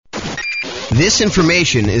This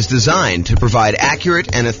information is designed to provide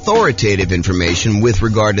accurate and authoritative information with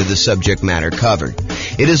regard to the subject matter covered.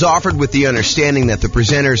 It is offered with the understanding that the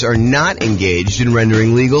presenters are not engaged in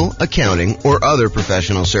rendering legal, accounting, or other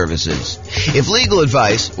professional services. If legal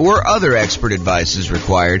advice or other expert advice is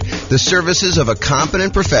required, the services of a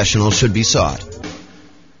competent professional should be sought.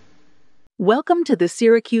 Welcome to the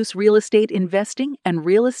Syracuse Real Estate Investing and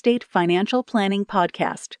Real Estate Financial Planning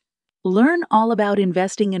Podcast. Learn all about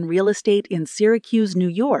investing in real estate in Syracuse, New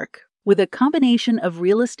York, with a combination of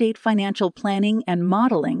real estate financial planning and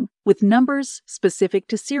modeling with numbers specific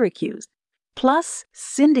to Syracuse, plus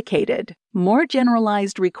syndicated, more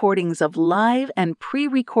generalized recordings of live and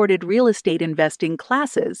pre-recorded real estate investing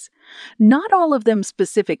classes, not all of them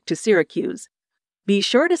specific to Syracuse. Be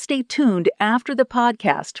sure to stay tuned after the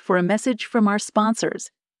podcast for a message from our sponsors.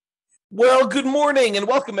 Well, good morning and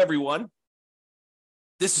welcome, everyone.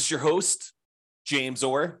 This is your host, James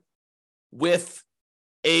Orr, with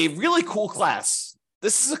a really cool class.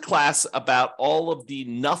 This is a class about all of the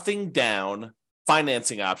nothing down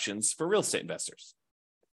financing options for real estate investors.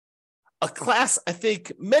 A class I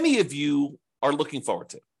think many of you are looking forward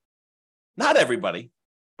to. Not everybody,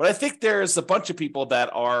 but I think there's a bunch of people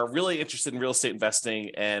that are really interested in real estate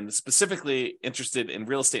investing and specifically interested in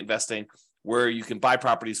real estate investing where you can buy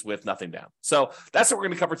properties with nothing down. So that's what we're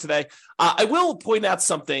going to cover today. I will point out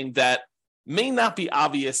something that may not be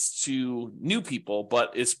obvious to new people,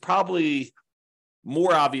 but is probably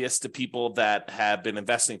more obvious to people that have been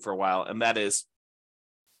investing for a while. And that is,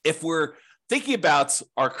 if we're thinking about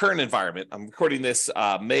our current environment, I'm recording this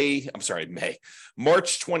March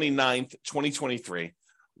 29th, 2023,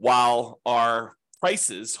 while our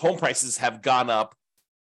home prices have gone up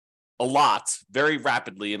a lot, very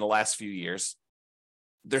rapidly in the last few years.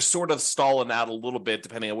 They're sort of stalling out a little bit,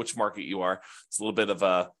 depending on which market you are. It's a little bit of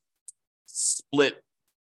a split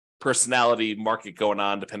personality market going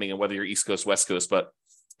on, depending on whether you're East Coast, West Coast. But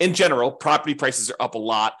in general, property prices are up a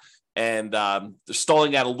lot, and they're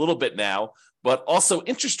stalling out a little bit now. But also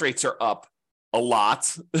interest rates are up a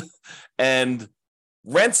lot, and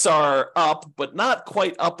rents are up, but not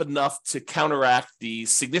quite up enough to counteract the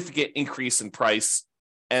significant increase in price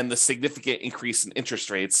and the significant increase in interest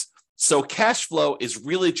rates. So cash flow is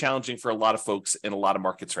really challenging for a lot of folks in a lot of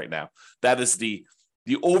markets right now. That is the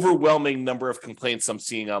overwhelming number of complaints I'm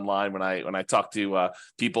seeing online when I talk to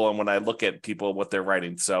people and when I look at people, what they're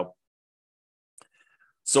writing. So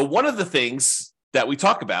one of the things that we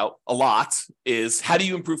talk about a lot is, how do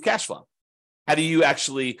you improve cash flow? How do you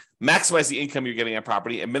actually maximize the income you're getting on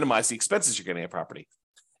property and minimize the expenses you're getting on property?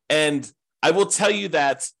 And I will tell you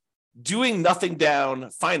that doing nothing down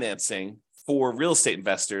financing for real estate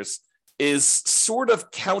investors is sort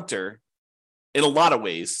of counter in a lot of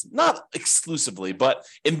ways, not exclusively, but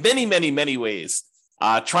in many, many, many ways.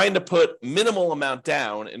 Trying to put minimal amount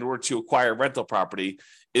down in order to acquire rental property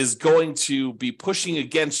is going to be pushing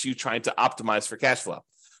against you trying to optimize for cash flow.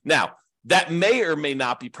 Now, that may or may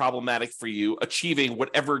not be problematic for you achieving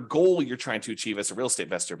whatever goal you're trying to achieve as a real estate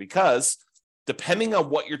investor, because depending on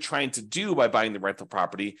what you're trying to do by buying the rental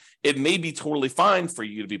property, it may be totally fine for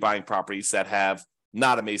you to be buying properties that have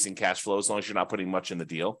not amazing cash flow, as long as you're not putting much in the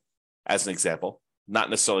deal, as an example.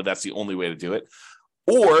 Not necessarily that's the only way to do it.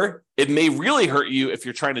 Or it may really hurt you if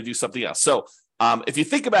you're trying to do something else. So if you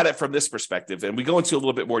think about it from this perspective, and we go into a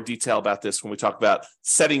little bit more detail about this when we talk about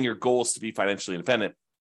setting your goals to be financially independent,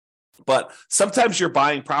 but sometimes you're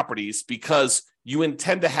buying properties because you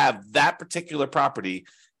intend to have that particular property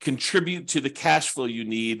contribute to the cash flow you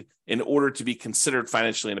need in order to be considered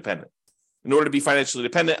financially independent. In order to be financially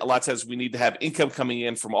independent, a lot of times we need to have income coming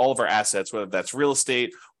in from all of our assets, whether that's real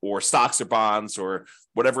estate or stocks or bonds or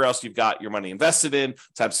whatever else you've got your money invested in,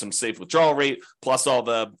 to have some safe withdrawal rate, plus all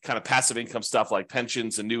the kind of passive income stuff like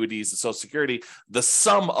pensions, annuities, and Social Security. The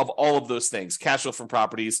sum of all of those things, cash flow from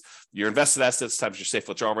properties, your invested assets times your safe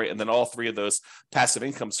withdrawal rate, and then all three of those passive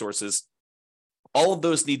income sources, all of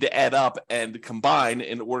those need to add up and combine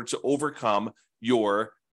in order to overcome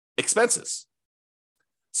your expenses.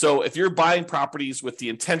 So if you're buying properties with the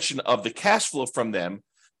intention of the cash flow from them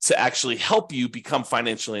to actually help you become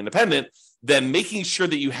financially independent, then making sure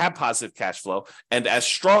that you have positive cash flow and as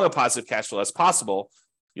strong a positive cash flow as possible,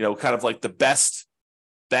 kind of like the best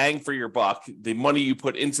bang for your buck, the money you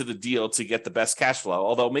put into the deal to get the best cash flow.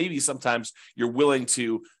 Although maybe sometimes you're willing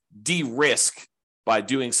to de-risk by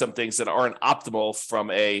doing some things that aren't optimal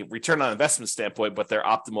from a return on investment standpoint, but they're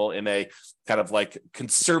optimal in a kind of like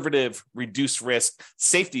conservative, reduced risk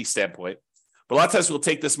safety standpoint. But a lot of times we'll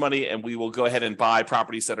take this money and we will go ahead and buy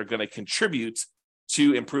properties that are going to contribute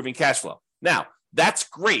to improving cash flow. Now, that's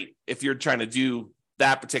great if you're trying to do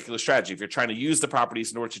that particular strategy, if you're trying to use the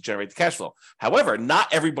properties in order to generate the cash flow. However,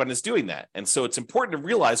 not everyone is doing that. And so it's important to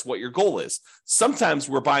realize what your goal is. Sometimes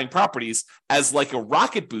we're buying properties as like a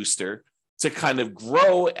rocket booster to kind of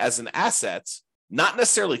grow as an asset, not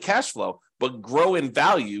necessarily cash flow, but grow in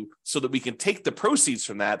value so that we can take the proceeds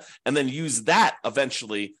from that and then use that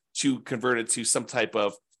eventually to convert it to some type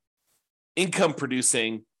of income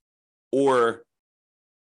producing or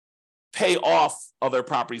pay off other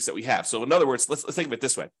properties that we have. So in other words, let's think of it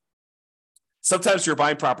this way. Sometimes you're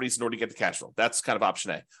buying properties in order to get the cash flow. That's kind of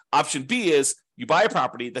option A. Option B is you buy a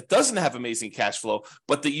property that doesn't have amazing cash flow,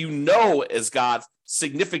 but that you know has got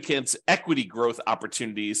significant equity growth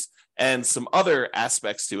opportunities and some other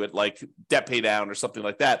aspects to it, like debt pay down or something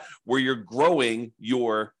like that, where you're growing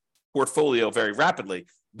your portfolio very rapidly.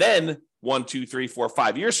 Then 1, 2, 3, 4,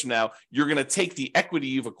 5 years from now, you're going to take the equity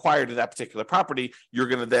you've acquired in that particular property. You're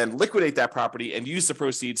going to then liquidate that property and use the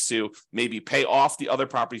proceeds to maybe pay off the other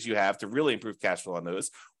properties you have to really improve cash flow on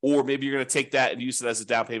those. Or maybe you're going to take that and use it as a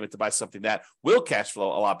down payment to buy something that will cash flow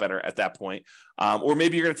a lot better at that point. Or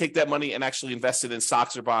maybe you're going to take that money and actually invest it in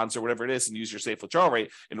stocks or bonds or whatever it is and use your safe withdrawal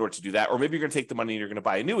rate in order to do that. Or maybe you're going to take the money and you're going to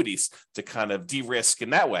buy annuities to kind of de-risk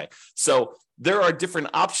in that way. So there are different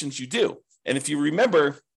options you do. And if you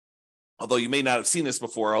remember, although you may not have seen this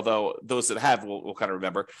before, although those that have will kind of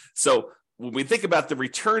remember. So when we think about the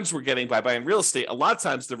returns we're getting by buying real estate, a lot of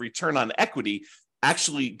times the return on equity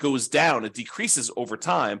actually goes down. It decreases over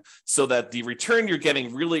time so that the return you're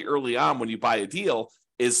getting really early on when you buy a deal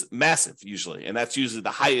is massive usually. And that's usually the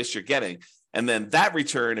highest you're getting. And then that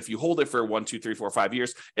return, if you hold it for 1, 2, 3, 4, 5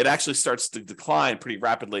 years, it actually starts to decline pretty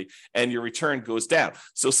rapidly and your return goes down.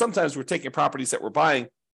 So sometimes we're taking properties that we're buying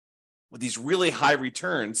with these really high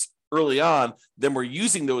returns early on, then we're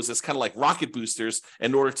using those as kind of like rocket boosters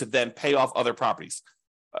in order to then pay off other properties.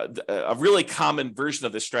 A really common version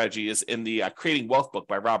of this strategy is in the Creating Wealth book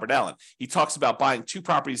by Robert Allen. He talks about buying 2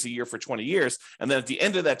 properties a year for 20 years, and then at the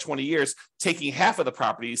end of that 20 years, taking half of the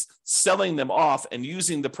properties, selling them off, and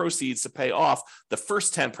using the proceeds to pay off the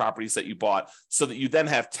first 10 properties that you bought so that you then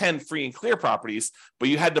have 10 free and clear properties, but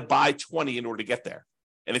you had to buy 20 in order to get there.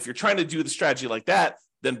 And if you're trying to do the strategy like that,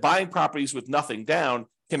 then buying properties with nothing down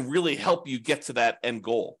can really help you get to that end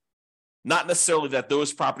goal. Not necessarily that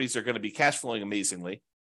those properties are going to be cash flowing amazingly,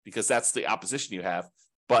 because that's the opposition you have,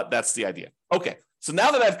 but that's the idea. Okay, so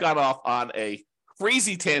now that I've gone off on a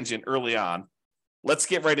crazy tangent early on, let's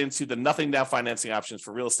get right into the nothing down financing options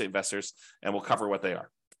for real estate investors, and we'll cover what they are.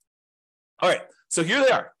 All right, so here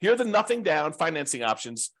they are. Here are the nothing down financing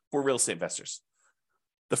options for real estate investors.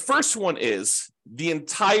 The first one is the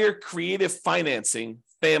entire creative financing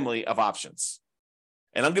family of options.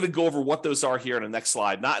 And I'm going to go over what those are here in the next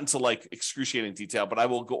slide, not into like excruciating detail, but I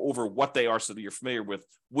will go over what they are so that you're familiar with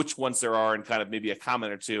which ones there are and kind of maybe a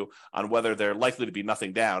comment or two on whether they're likely to be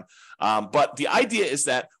nothing down. But the idea is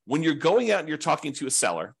that when you're going out and you're talking to a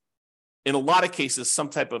seller, in a lot of cases, some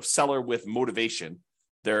type of seller with motivation,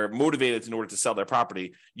 they're motivated in order to sell their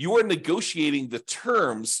property, you are negotiating the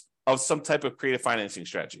terms of some type of creative financing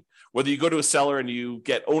strategy. Whether you go to a seller and you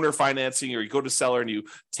get owner financing, or you go to a seller and you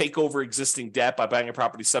take over existing debt by buying a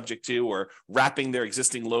property subject to or wrapping their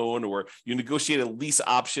existing loan, or you negotiate a lease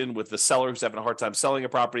option with the seller who's having a hard time selling a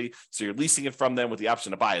property, so you're leasing it from them with the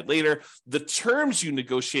option to buy it later. The terms you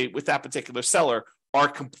negotiate with that particular seller are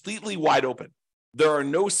completely wide open. There are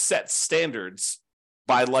no set standards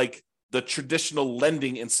by like the traditional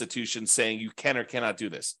lending institutions saying you can or cannot do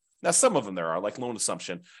this. Now, some of them there are, like loan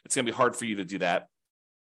assumption. It's going to be hard for you to do that.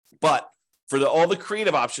 But for all the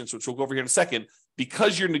creative options, which we'll go over here in a second,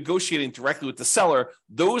 because you're negotiating directly with the seller,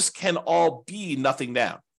 those can all be nothing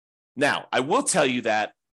down. Now, I will tell you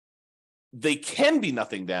that they can be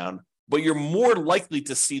nothing down, but you're more likely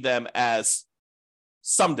to see them as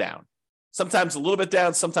some down. Sometimes a little bit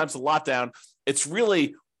down, sometimes a lot down. It's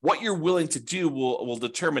really what you're willing to do will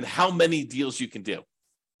determine how many deals you can do.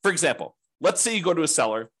 For example, let's say you go to a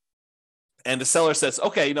seller, and the seller says,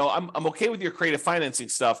 okay, I'm okay with your creative financing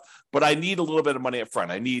stuff, but I need a little bit of money up front.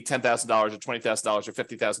 I need $10,000 or $20,000 or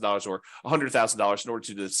 $50,000 or $100,000 in order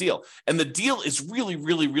to do this deal. And the deal is really,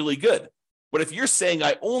 really, really good. But if you're saying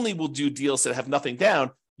I only will do deals that have nothing down,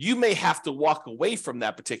 you may have to walk away from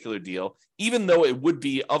that particular deal, even though it would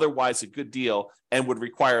be otherwise a good deal and would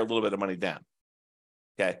require a little bit of money down.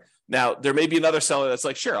 Okay. Now, there may be another seller that's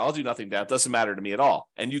like, sure, I'll do nothing down. It doesn't matter to me at all.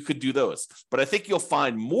 And you could do those. But I think you'll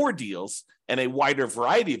find more deals and a wider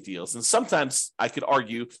variety of deals. And sometimes I could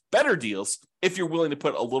argue better deals if you're willing to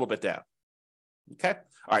put a little bit down. Okay.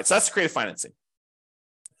 All right. So that's creative financing.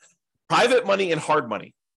 Private money and hard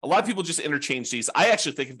money. A lot of people just interchange these. I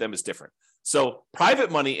actually think of them as different. So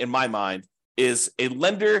private money, in my mind, is a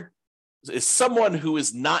lender is someone who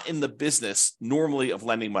is not in the business normally of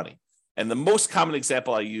lending money. And the most common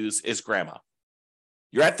example I use is grandma.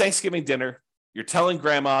 You're at Thanksgiving dinner. You're telling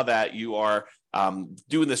grandma that you are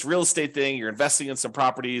doing this real estate thing. You're investing in some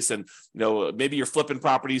properties, and maybe you're flipping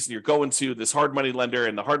properties, and you're going to this hard money lender,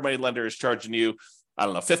 and the hard money lender is charging you,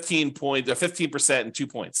 15% and 2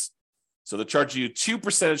 points. So they're charging you 2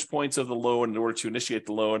 percentage points of the loan in order to initiate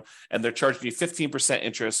the loan, and they're charging you 15%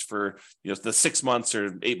 interest for the 6 months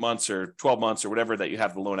or 8 months or 12 months or whatever that you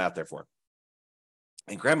have the loan out there for.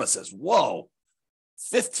 And grandma says, "Whoa,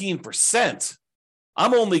 15%.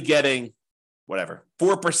 I'm only getting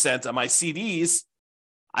 4% on my CDs.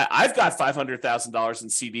 I've got $500,000 in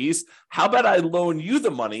CDs. How about I loan you the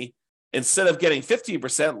money instead of getting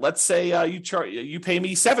 15%? Let's say you pay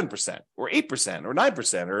me 7% or 8% or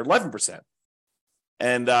 9% or 11%."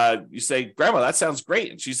 And you say, "Grandma, that sounds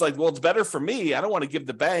great." And she's like, "Well, it's better for me. I don't want to give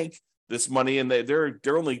the bank this money, and they're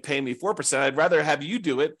only paying me 4%. I'd rather have you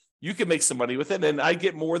do it. You can make some money with it, and I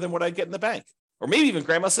get more than what I get in the bank." Or maybe even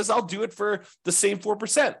grandma says, "I'll do it for the same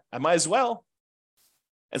 4%. I might as well."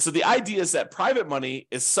 And so the idea is that private money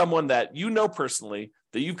is someone that you know personally,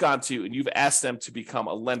 that you've gone to, and you've asked them to become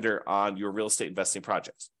a lender on your real estate investing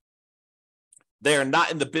projects. They are not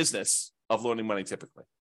in the business of loaning money typically.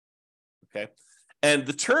 Okay. And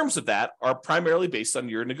the terms of that are primarily based on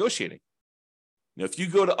your negotiating. If you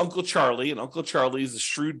go to Uncle Charlie, and Uncle Charlie is a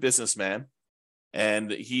shrewd businessman,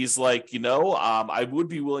 and he's like, I would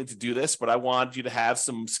be willing to do this, but I want you to have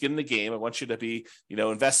some skin in the game. I want you to be,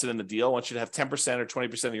 invested in the deal. I want you to have 10% or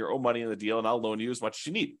 20% of your own money in the deal, and I'll loan you as much as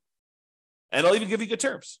you need. And I'll even give you good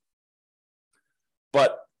terms.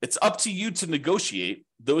 But it's up to you to negotiate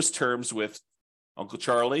those terms with Uncle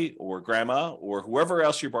Charlie or grandma or whoever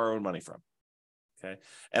else you're borrowing money from. Okay.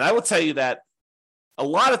 And I will tell you that a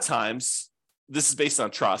lot of times this is based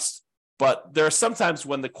on trust, but there are some times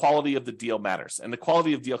when the quality of the deal matters, and the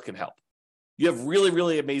quality of deal can help. You have really,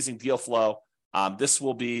 really amazing deal flow. This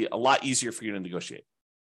will be a lot easier for you to negotiate.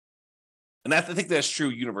 And I think that's true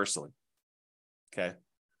universally. Okay.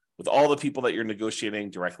 With all the people that you're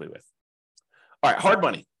negotiating directly with. All right. Hard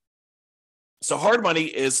money. So hard money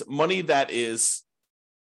is money that is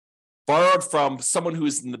borrowed from someone who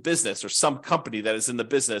is in the business, or some company that is in the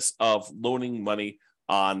business of loaning money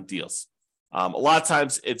on deals. A lot of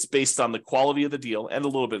times it's based on the quality of the deal and a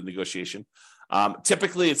little bit of negotiation.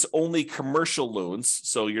 Typically, it's only commercial loans,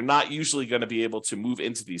 so you're not usually going to be able to move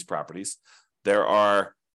into these properties. There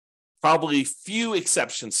are probably few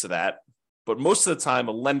exceptions to that, but most of the time,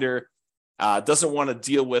 a lender doesn't want to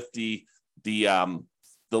deal with the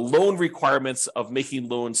loan requirements of making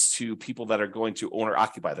loans to people that are going to own or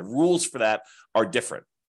occupy. The rules for that are different,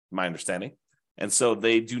 my understanding, and so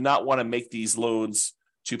they do not want to make these loans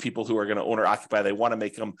to people who are going to own or occupy. They want to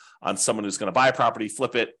make them on someone who's going to buy a property,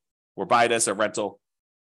 flip it, or buy it as a rental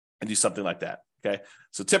and do something like that. Okay.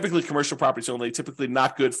 So typically commercial properties only, typically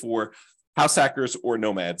not good for house hackers or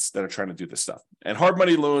nomads that are trying to do this stuff. And hard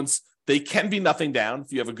money loans, they can be nothing down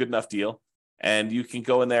if you have a good enough deal, and you can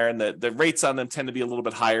go in there, and the rates on them tend to be a little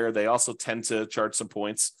bit higher. They also tend to charge some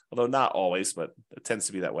points, although not always, but it tends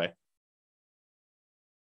to be that way.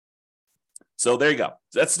 So there you go.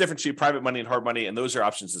 That's the difference between private money and hard money, and those are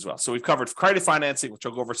options as well. So we've covered credit financing, which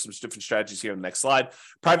I'll go over some different strategies here in the next slide.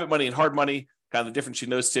 Private money and hard money, kind of the difference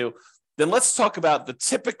between those two. Then let's talk about the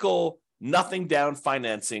typical nothing down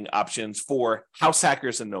financing options for house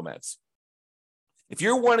hackers and nomads. If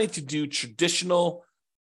you're wanting to do traditional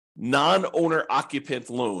non-owner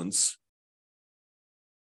occupant loans,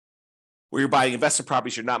 where you're buying investment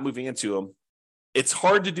properties, you're not moving into them, it's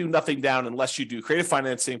hard to do nothing down unless you do creative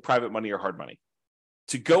financing, private money, or hard money.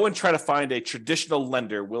 To go and try to find a traditional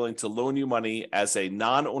lender willing to loan you money as a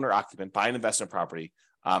non-owner occupant, buy an investment property,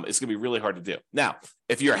 is going to be really hard to do. Now,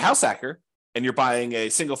 if you're a house hacker and you're buying a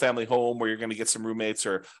single family home where you're going to get some roommates,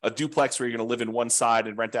 or a duplex where you're going to live in one side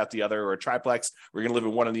and rent out the other, or a triplex where you're going to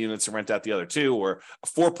live in one of the units and rent out the other two, or a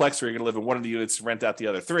fourplex where you're going to live in one of the units and rent out the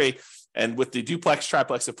other three. And with the duplex,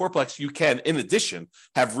 triplex, and fourplex, you can, in addition,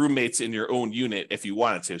 have roommates in your own unit if you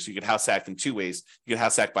wanted to. So you could house hack in two ways. You can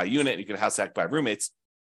house hack by unit, and you can house hack by roommates.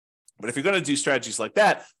 But if you're going to do strategies like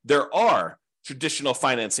that, there are traditional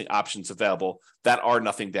financing options available that are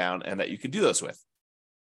nothing down and that you can do those with.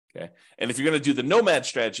 Okay. And if you're going to do the nomad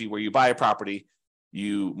strategy, where you buy a property,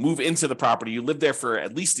 you move into the property, you live there for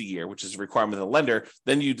at least a year, which is a requirement of the lender,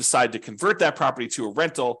 then you decide to convert that property to a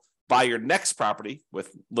rental, buy your next property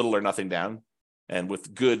with little or nothing down and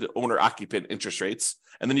with good owner-occupant interest rates.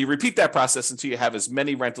 And then you repeat that process until you have as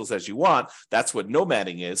many rentals as you want. That's what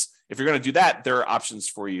nomading is. If you're going to do that, there are options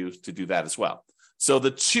for you to do that as well. So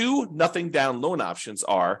the two nothing down loan options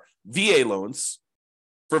are VA loans,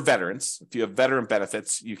 for veterans. If you have veteran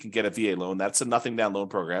benefits, you can get a VA loan. That's a nothing down loan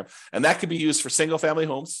program. And that could be used for single family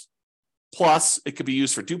homes. Plus, it could be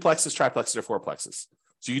used for duplexes, triplexes, or fourplexes.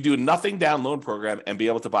 So you do a nothing down loan program and be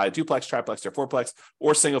able to buy a duplex, triplex, or fourplex,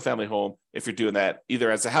 or single family home if you're doing that either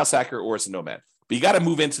as a house hacker or as a nomad. But you got to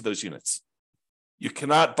move into those units. You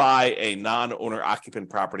cannot buy a non-owner occupant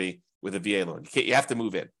property with a VA loan. You have to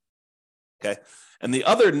move in. Okay. And the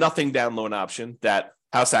other nothing down loan option that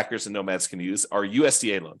house hackers and nomads can use are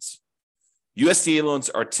USDA loans. USDA loans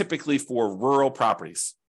are typically for rural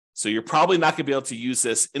properties. So you're probably not going to be able to use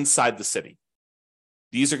this inside the city.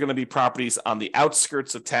 These are going to be properties on the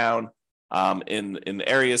outskirts of town, in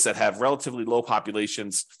areas that have relatively low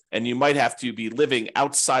populations, and you might have to be living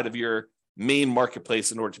outside of your main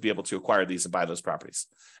marketplace in order to be able to acquire these and buy those properties.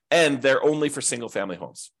 And they're only for single family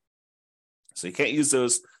homes. So you can't use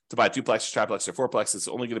those to buy duplex, triplex, or fourplex. It's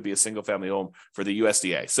only going to be a single family home for the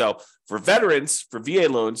USDA. So for veterans, for VA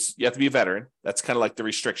loans, you have to be a veteran. That's kind of like the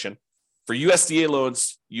restriction. For USDA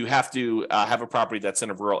loans, you have to have a property that's in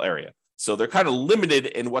a rural area. So they're kind of limited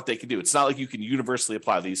in what they can do. It's not like you can universally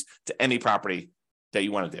apply these to any property that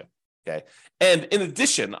you want to do. Okay. And in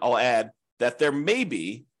addition, I'll add that there may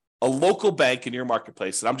be a local bank in your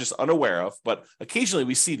marketplace that I'm just unaware of, but occasionally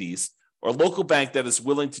we see these, or a local bank that is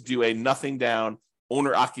willing to do a nothing down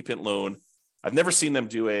owner occupant loan. I've never seen them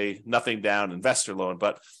do a nothing down investor loan,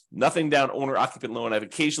 but nothing down owner occupant loan. I've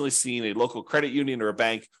occasionally seen a local credit union or a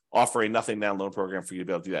bank offer a nothing down loan program for you to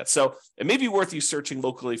be able to do that. So it may be worth you searching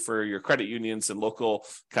locally for your credit unions and local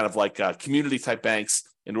kind of like community type banks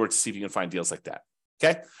in order to see if you can find deals like that.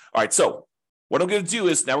 Okay. All right. So what I'm going to do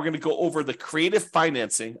is now we're going to go over the creative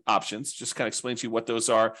financing options, just kind of explain to you what those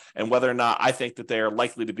are and whether or not I think that they are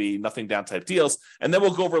likely to be nothing down type deals. And then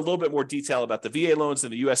we'll go over a little bit more detail about the VA loans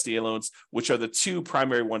and the USDA loans, which are the two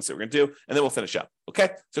primary ones that we're going to do. And then we'll finish up. Okay.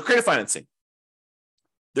 So creative financing.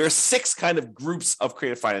 There are 6 kind of groups of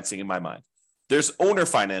creative financing in my mind. There's owner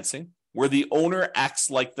financing, where the owner acts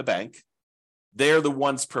like the bank. They're the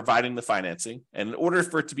ones providing the financing. And in order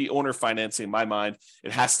for it to be owner financing, in my mind,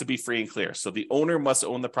 it has to be free and clear. So the owner must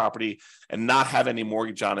own the property and not have any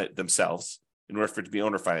mortgage on it themselves in order for it to be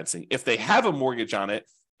owner financing. If they have a mortgage on it,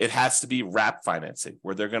 it has to be wrap financing,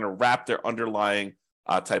 where they're going to wrap their underlying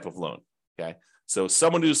type of loan. Okay. So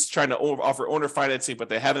someone who's trying to offer owner financing, but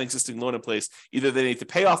they have an existing loan in place, either they need to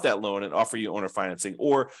pay off that loan and offer you owner financing,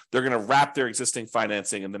 or they're going to wrap their existing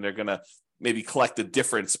financing and then they're going to maybe collect the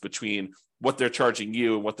difference between what they're charging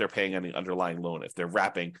you and what they're paying on the underlying loan if they're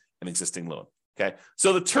wrapping an existing loan. Okay.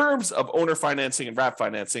 So the terms of owner financing and wrap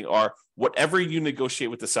financing are whatever you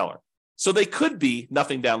negotiate with the seller. So they could be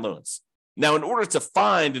nothing down loans. Now, in order to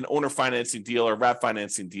find an owner financing deal or wrap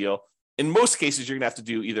financing deal, in most cases, you're going to have to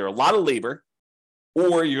do either a lot of labor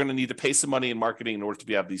or you're going to need to pay some money in marketing in order to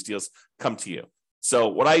be able to have these deals come to you. So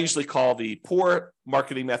what I usually call the poor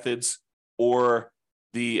marketing methods or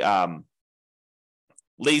the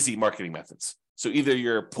lazy marketing methods. So either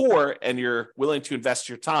you're poor and you're willing to invest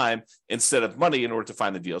your time instead of money in order to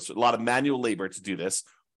find the deals, so a lot of manual labor to do this,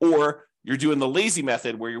 or you're doing the lazy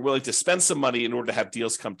method where you're willing to spend some money in order to have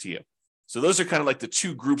deals come to you. So those are kind of like the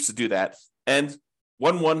 2 groups to do that. And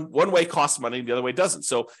one way costs money and the other way doesn't.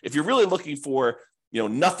 So if you're really looking for,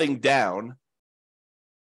 nothing down,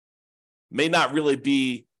 may not really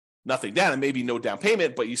be nothing down. It may be no down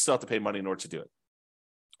payment, but you still have to pay money in order to do it.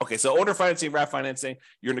 Okay, so owner financing, wrap financing,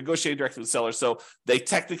 you're negotiating directly with the seller. So they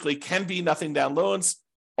technically can be nothing down loans,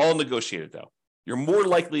 all negotiated though. You're more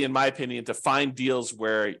likely, in my opinion, to find deals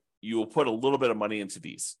where you will put a little bit of money into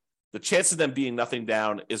these. The chance of them being nothing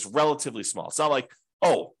down is relatively small. It's not like,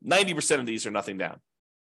 90% of these are nothing down.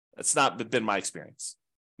 That's not been my experience.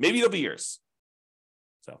 Maybe it'll be yours.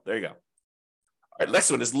 So there you go. All right, next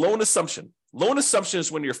one is loan assumption. Loan assumption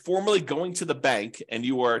is when you're formally going to the bank and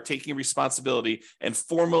you are taking responsibility and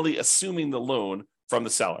formally assuming the loan from the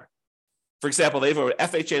seller. For example, they have an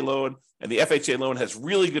FHA loan and the FHA loan has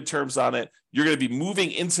really good terms on it. You're going to be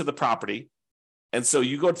moving into the property. And so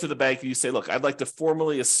you go to the bank and you say, look, I'd like to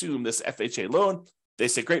formally assume this FHA loan. They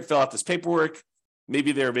say, great, fill out this paperwork.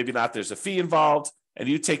 Maybe there, maybe not. There's a fee involved. And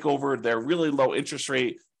you take over their really low interest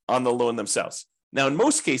rate on the loan themselves. Now, in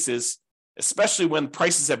most cases, especially when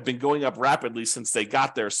prices have been going up rapidly since they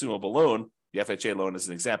got their assumable loan, the FHA loan as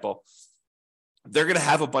an example, they're going to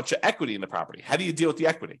have a bunch of equity in the property. How do you deal with the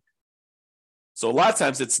equity? So a lot of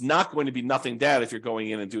times it's not going to be nothing down if you're going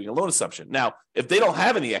in and doing a loan assumption. Now, if they don't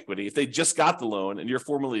have any equity, if they just got the loan and you're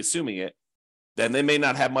formally assuming it, then they may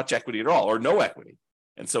not have much equity at all or no equity.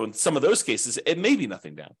 And so in some of those cases, it may be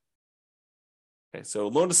nothing down. Okay, so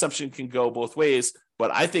loan assumption can go both ways, but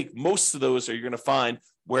I think most of those are you're going to find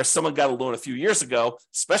where someone got a loan a few years ago,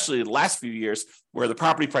 especially the last few years, where the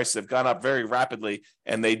property prices have gone up very rapidly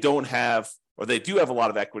and they don't have, or they do have a lot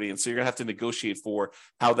of equity. And so you're going to have to negotiate for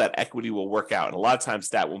how that equity will work out. And a lot of times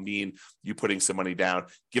that will mean you putting some money down,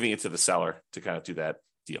 giving it to the seller to kind of do that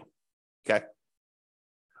deal. Okay.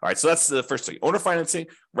 All right. So that's the first thing: owner financing,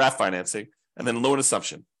 RAF financing, and then loan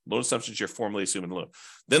assumption. Loan assumption is you're formally assuming the loan.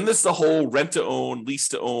 Then there's the whole rent to own,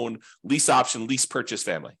 lease option, lease purchase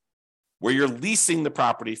family, where you're leasing the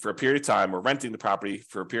property for a period of time or renting the property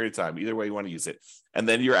for a period of time, either way you want to use it. And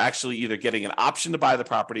then you're actually either getting an option to buy the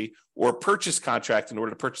property or a purchase contract in order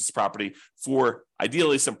to purchase the property for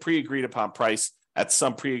ideally some pre-agreed upon price at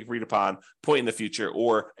some pre-agreed upon point in the future,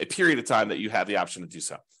 or a period of time that you have the option to do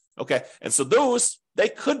so. Okay. And so those, they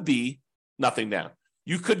could be nothing down.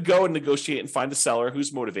 You could go and negotiate and find a seller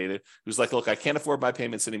who's motivated, who's like, look, I can't afford my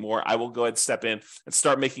payments anymore. I will go ahead and step in and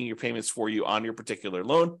start making your payments for you on your particular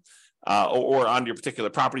loan or on your particular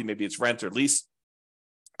property. Maybe it's rent or lease.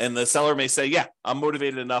 And the seller may say, yeah, I'm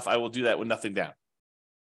motivated enough. I will do that with nothing down.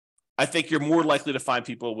 I think you're more likely to find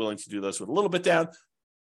people willing to do this with a little bit down,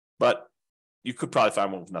 but you could probably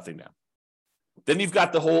find one with nothing down. Then you've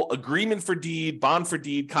got the whole agreement for deed, bond for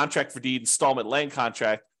deed, contract for deed, installment land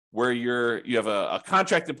contract, where you have a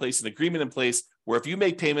contract in place, an agreement in place, where if you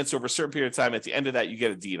make payments over a certain period of time, at the end of that, you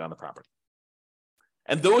get a deed on the property.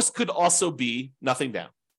 And those could also be nothing down.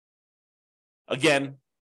 Again,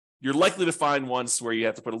 you're likely to find ones where you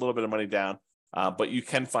have to put a little bit of money down, but you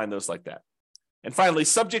can find those like that. And finally,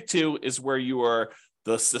 subject to is where you are,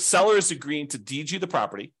 the seller is agreeing to deed you the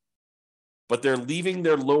property, but they're leaving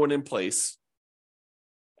their loan in place,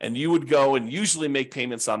 and you would go and usually make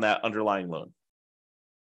payments on that underlying loan.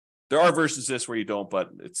 There are versions of this where you don't,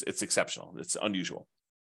 but it's exceptional. It's unusual.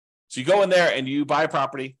 So you go in there and you buy a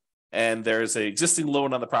property, and there's an existing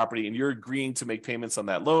loan on the property, and you're agreeing to make payments on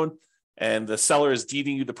that loan, and the seller is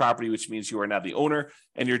deeding you the property, which means you are now the owner,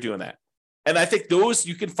 and you're doing that. And I think those,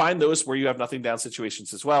 you can find those where you have nothing down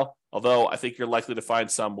situations as well, although I think you're likely to find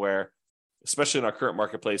some where, especially in our current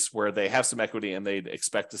marketplace, where they have some equity and they'd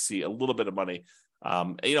expect to see a little bit of money.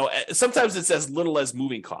 Sometimes it's as little as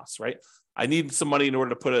moving costs, right? I need some money in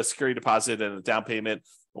order to put a security deposit and a down payment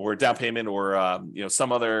or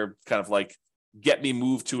some other kind of like get me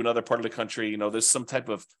moved to another part of the country. There's some type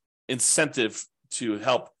of incentive to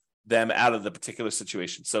help them out of the particular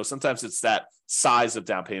situation. So sometimes it's that size of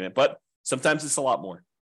down payment, but sometimes it's a lot more,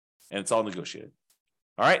 and it's all negotiated.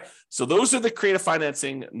 All right. So those are the creative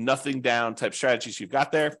financing, nothing down type strategies you've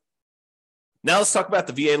got there. Now let's talk about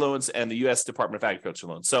the VA loans and the U.S. Department of Agriculture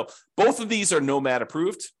loans. So both of these are Nomad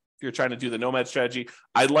approved. If you're trying to do the Nomad strategy,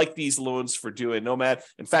 I like these loans for doing Nomad.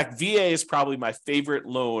 In fact, VA is probably my favorite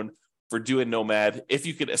loan for doing Nomad,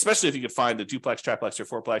 especially if you could find a duplex, triplex, or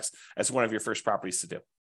fourplex as one of your first properties to do.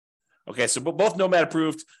 Okay, so both Nomad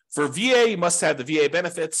approved. For VA, you must have the VA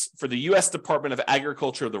benefits. For the U.S. Department of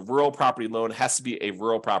Agriculture, the rural property loan has to be a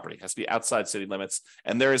rural property, has to be outside city limits.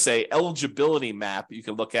 And there is a eligibility map you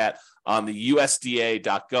can look at on the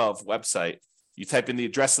USDA.gov website. You type in the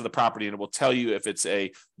address of the property, and it will tell you if it's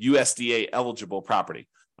a USDA eligible property.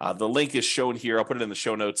 The link is shown here. I'll put it in the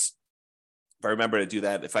show notes if I remember to do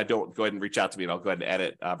that. If I don't, go ahead and reach out to me, and I'll go ahead and add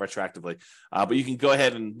it retroactively. But you can go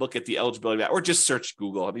ahead and look at the eligibility map, or just search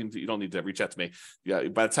Google. I mean, you don't need to reach out to me.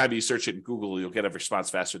 By the time you search it in Google, you'll get a response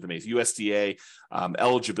faster than me. It's USDA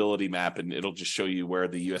eligibility map, and it'll just show you where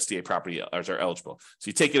the USDA property are eligible. So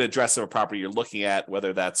you take an address of a property you're looking at,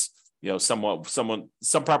 whether that's some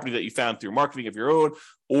property that you found through marketing of your own,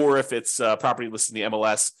 or if it's property listed in the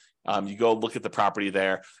MLS, you go look at the property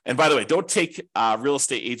there. And by the way, don't take real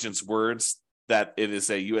estate agents' words that it is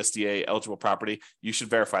a USDA eligible property. You should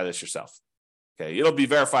verify this yourself. Okay, it'll be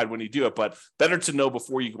verified when you do it, but better to know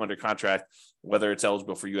before you go under contract whether it's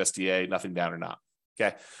eligible for USDA, nothing down or not.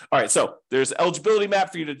 Okay. All right. So there's eligibility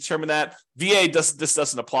map for you to determine that. This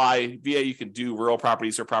doesn't apply. VA, you can do rural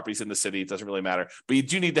properties or properties in the city. It doesn't really matter. But you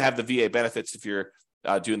do need to have the VA benefits if you're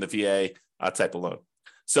doing the VA type of loan.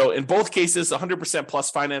 So in both cases, 100% plus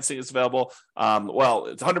financing is available.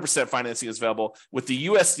 100% financing is available. With the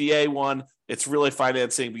USDA one, it's really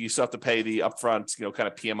financing, but you still have to pay the upfront, kind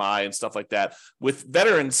of PMI and stuff like that. With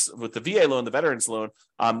veterans, with the VA loan, the veterans loan,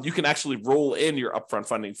 you can actually roll in your upfront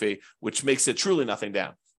funding fee, which makes it truly nothing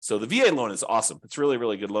down. So the VA loan is awesome. It's really,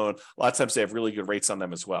 really good loan. A lot of times they have really good rates on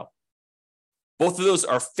them as well. Both of those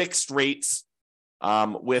are fixed rates.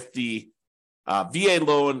 With the VA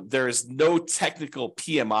loan, there is no technical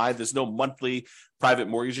PMI. There's no monthly private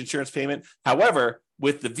mortgage insurance payment. However,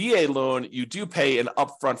 With the VA loan, you do pay an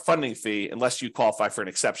upfront funding fee unless you qualify for an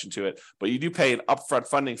exception to it, but you do pay an upfront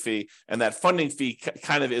funding fee, and that funding fee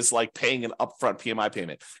kind of is like paying an upfront PMI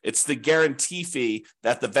payment. It's the guarantee fee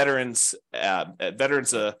that the Veterans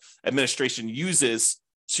Administration uses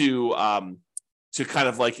to kind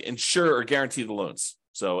of like insure or guarantee the loans.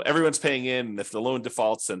 So everyone's paying in, and if the loan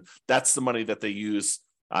defaults, and that's the money that they use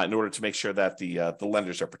in order to make sure that the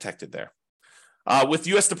lenders are protected there. With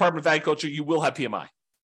U.S. Department of Agriculture, you will have PMI.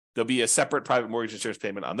 There'll be a separate private mortgage insurance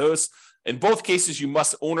payment on those. In both cases, you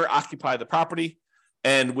must own or occupy the property.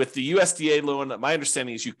 And with the USDA loan, my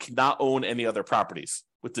understanding is you cannot own any other properties.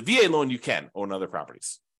 With the VA loan, you can own other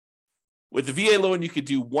properties. With the VA loan, you could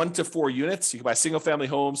do 1 to 4 units. You can buy single-family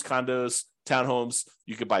homes, condos, townhomes.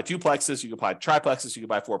 You could buy duplexes. You could buy triplexes. You could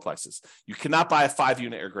buy fourplexes. You cannot buy a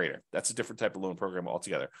 5-unit or greater. That's a different type of loan program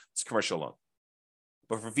altogether. It's a commercial loan.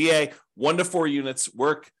 But for VA, 1 to 4 units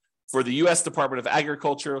work. For the U.S. Department of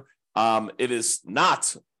Agriculture, it is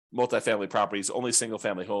not multifamily properties, only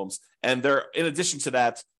single-family homes. And in addition to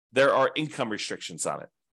that, there are income restrictions on it.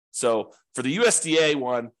 So for the USDA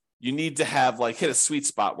one, you need to have hit a sweet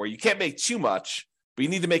spot where you can't make too much, but you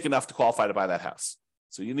need to make enough to qualify to buy that house.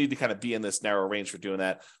 So you need to kind of be in this narrow range for doing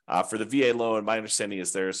that. For the VA loan, my understanding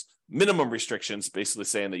is there's minimum restrictions, basically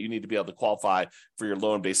saying that you need to be able to qualify for your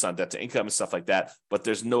loan based on debt to income and stuff like that. But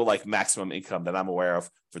there's no maximum income that I'm aware of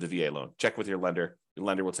for the VA loan. Check with your lender. Your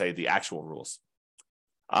lender will tell you the actual rules.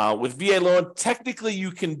 With VA loan, technically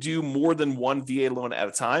you can do more than one VA loan at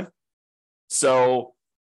a time. So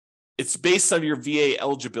it's based on your VA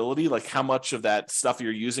eligibility, like how much of that stuff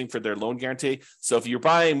you're using for their loan guarantee. So if you're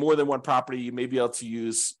buying more than one property, you may be able to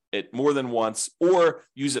use it more than once or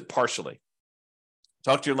use it partially.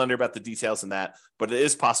 Talk to your lender about the details in that, but it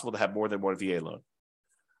is possible to have more than one VA loan.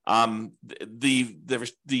 The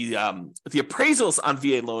appraisals on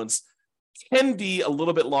VA loans can be a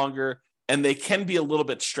little bit longer, and they can be a little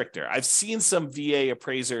bit stricter. I've seen some VA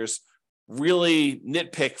appraisers really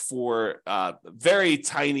nitpick for very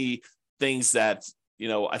tiny things that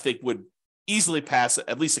I think would easily pass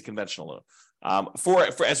at least a conventional loan.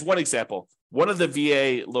 For as one example, one of the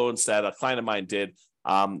VA loans that a client of mine did,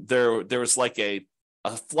 there was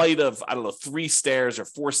a flight of 3 stairs or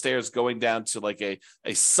 4 stairs going down to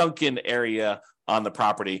a sunken area on the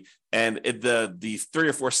property, and the 3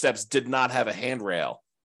 or 4 steps did not have a handrail,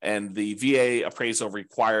 and the VA appraisal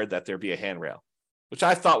required that there be a handrail, which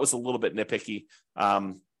I thought was a little bit nitpicky,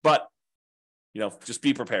 but just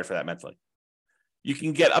be prepared for that mentally. You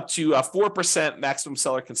can get up to 4% maximum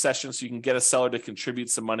seller concession, so you can get a seller to contribute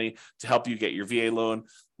some money to help you get your VA loan.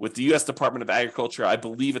 With the U.S. Department of Agriculture, I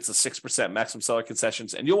believe it's a 6% maximum seller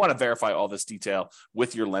concessions, and you'll want to verify all this detail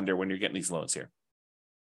with your lender when you're getting these loans here.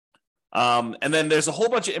 And then there's a whole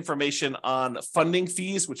bunch of information on funding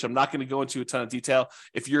fees, which I'm not going to go into a ton of detail.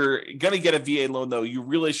 If you're going to get a VA loan, though, you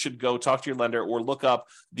really should go talk to your lender or look up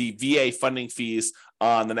the VA funding fees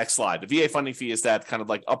on the next slide. The VA funding fee is that kind of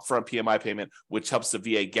upfront PMI payment, which helps the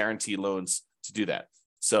VA guarantee loans to do that.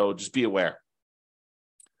 So just be aware.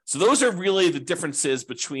 So those are really the differences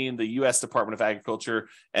between the U.S. Department of Agriculture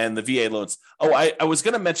and the VA loans. Oh, I was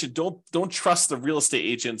going to mention, don't trust the real estate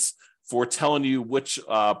agents for telling you which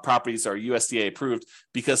properties are USDA approved,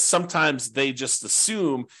 because sometimes they just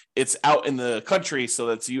assume it's out in the country, so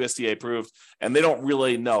that's USDA approved, and they don't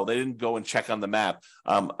really know. They didn't go and check on the map.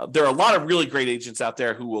 There are a lot of really great agents out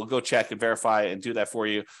there who will go check and verify and do that for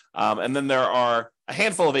you. And then there are a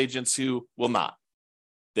handful of agents who will not.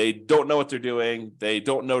 They don't know what they're doing. They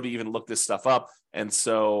don't know to even look this stuff up. And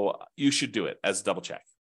so you should do it as a double check.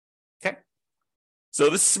 Okay. So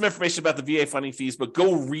this is some information about the VA funding fees, but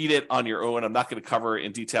go read it on your own. I'm not going to cover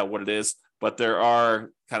in detail what it is, but there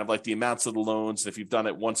are kind of the amounts of the loans, if you've done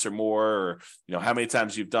it once or more, or how many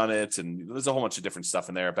times you've done it. And there's a whole bunch of different stuff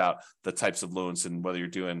in there about the types of loans and whether you're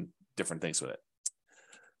doing different things with it.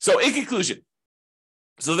 So in conclusion,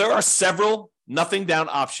 there are several nothing down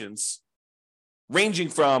options, ranging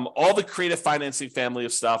from all the creative financing family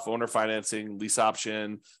of stuff, owner financing, lease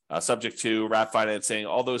option, subject to wrap financing,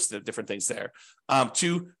 all those different things there,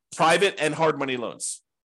 to private and hard money loans.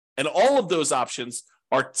 And all of those options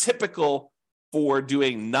are typical for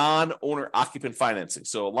doing non-owner occupant financing.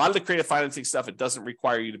 So a lot of the creative financing stuff, it doesn't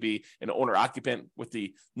require you to be an owner occupant, with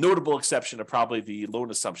the notable exception of probably the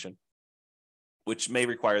loan assumption, which may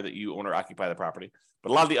require that you own or occupy the property.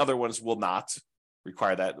 But a lot of the other ones will not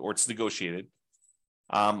require that, or it's negotiated.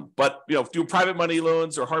 But do private money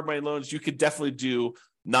loans or hard money loans, you could definitely do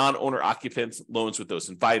non-owner occupant loans with those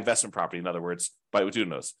and buy investment property, in other words, by doing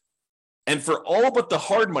those. And for all but the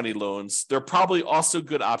hard money loans, there are probably also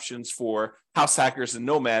good options for house hackers and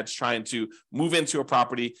nomads trying to move into a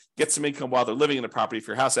property, get some income while they're living in the property if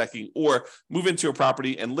you're house hacking, or move into a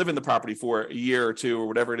property and live in the property for a year or two or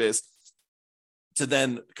whatever it is, to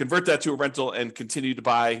then convert that to a rental and continue to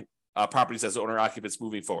buy properties as owner occupants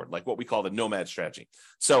moving forward, like what we call the nomad strategy.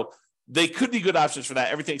 So they could be good options for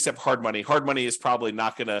that, everything except hard money. Hard money is probably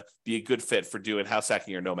not going to be a good fit for doing house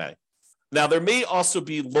hacking or nomading. Now, there may also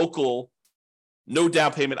be local no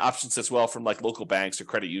down payment options as well from like local banks or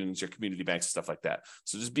credit unions or community banks and stuff like that.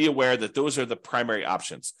 So just be aware that those are the primary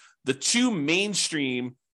options. The two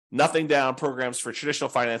mainstream nothing down programs for traditional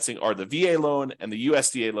financing are the VA loan and the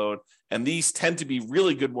USDA loan. And these tend to be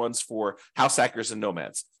really good ones for house hackers and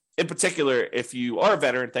nomads. In particular, if you are a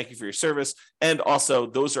veteran, thank you for your service. And also,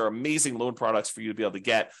 those are amazing loan products for you to be able to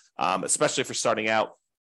get, especially for starting out.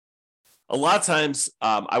 A lot of times,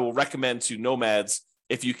 I will recommend to nomads,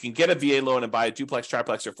 if you can get a VA loan and buy a duplex,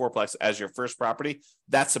 triplex, or fourplex as your first property,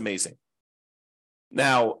 that's amazing.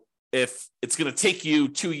 Now, if it's going to take you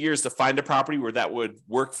 2 years to find a property where that would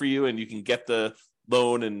work for you and you can get the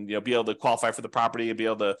loan and be able to qualify for the property and be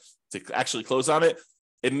able to actually close on it,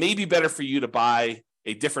 it may be better for you to buy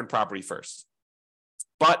a different property first.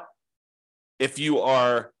 But if you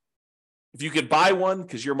could buy one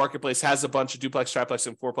because your marketplace has a bunch of duplex, triplex,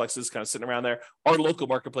 and fourplexes kind of sitting around there, our local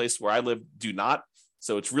marketplace where I live do not.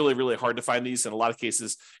 So it's really, really hard to find these. In a lot of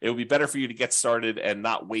cases, it would be better for you to get started and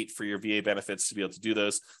not wait for your VA benefits to be able to do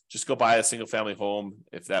those. Just go buy a single family home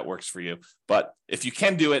if that works for you. But if you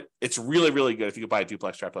can do it, it's really, really good if you could buy a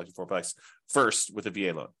duplex, triplex, and fourplex first with a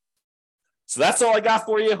VA loan. So that's all I got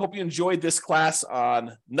for you. Hope you enjoyed this class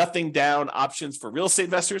on nothing down options for real estate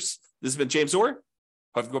investors. This has been James Orr.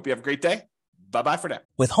 Hope you have a great day. Bye-bye for now.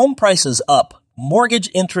 With home prices up, mortgage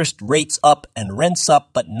interest rates up, and rents up,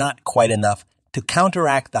 but not quite enough to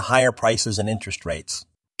counteract the higher prices and interest rates,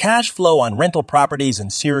 cash flow on rental properties in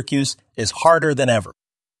Syracuse is harder than ever.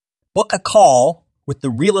 Book a call with the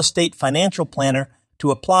Real Estate Financial Planner to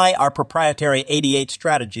apply our proprietary 88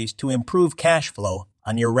 strategies to improve cash flow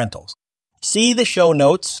on your rentals. See the show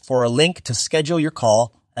notes for a link to schedule your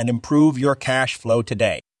call and improve your cash flow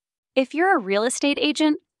today. If you're a real estate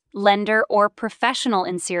agent, lender, or professional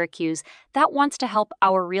in Syracuse that wants to help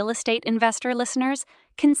our real estate investor listeners,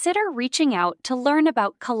 consider reaching out to learn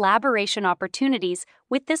about collaboration opportunities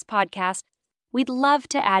with this podcast. We'd love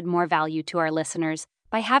to add more value to our listeners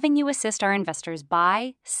by having you assist our investors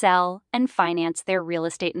buy, sell, and finance their real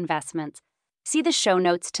estate investments. See the show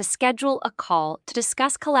notes to schedule a call to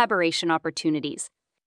discuss collaboration opportunities.